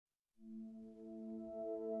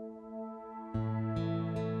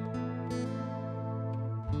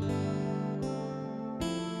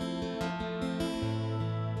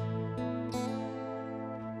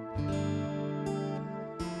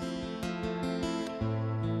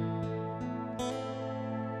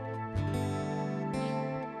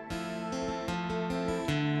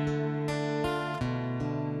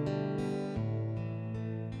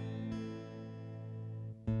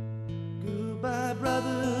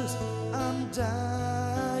brothers, I'm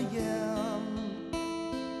dying.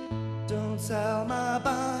 Don't sell my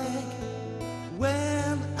bike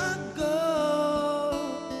when I go.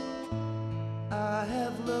 I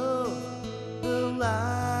have loved the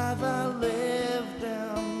life I lived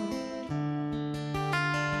in.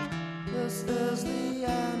 This is the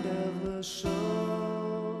end of the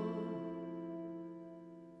show.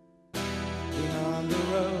 Been on the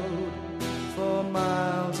road for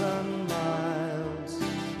miles and miles.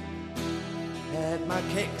 Had my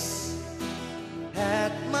kicks,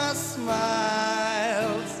 had my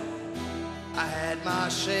smiles. I had my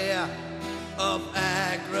share of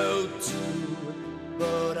aggro too,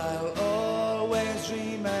 but I'll always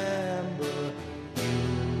remember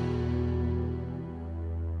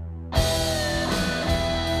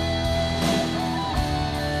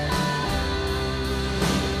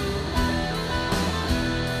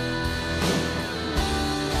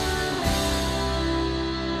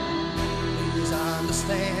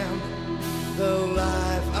understand the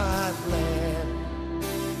life I've led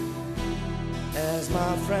as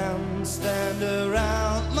my friends stand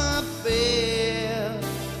around my bed.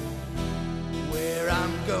 Where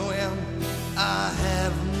I'm going, I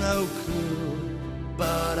have no clue,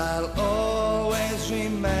 but I'll always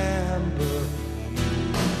remember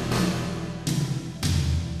you.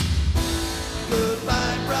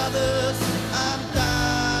 Goodbye, brothers, I'm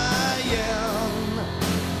dying.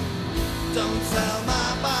 Don't sell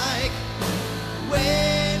my bike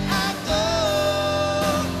when I go.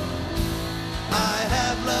 I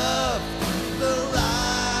have loved the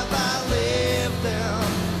life I lived in.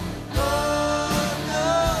 Oh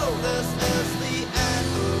no, this is the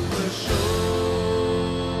end of the show.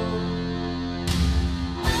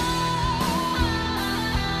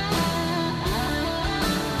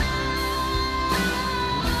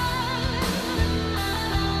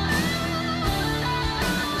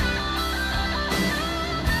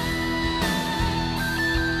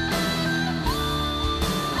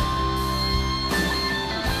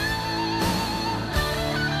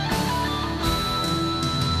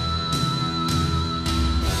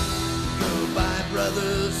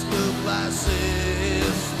 Brothers, goodbye,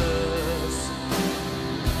 sisters.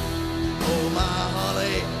 Oh, my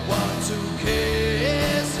Harley, want to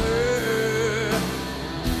kiss her.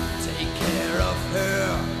 Take care of her,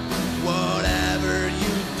 whatever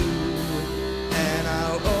you do, and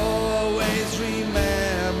I'll always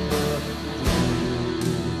remember you.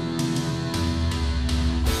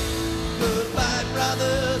 Goodbye,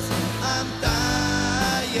 brothers, I'm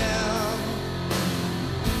dying.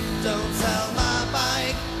 Don't tell my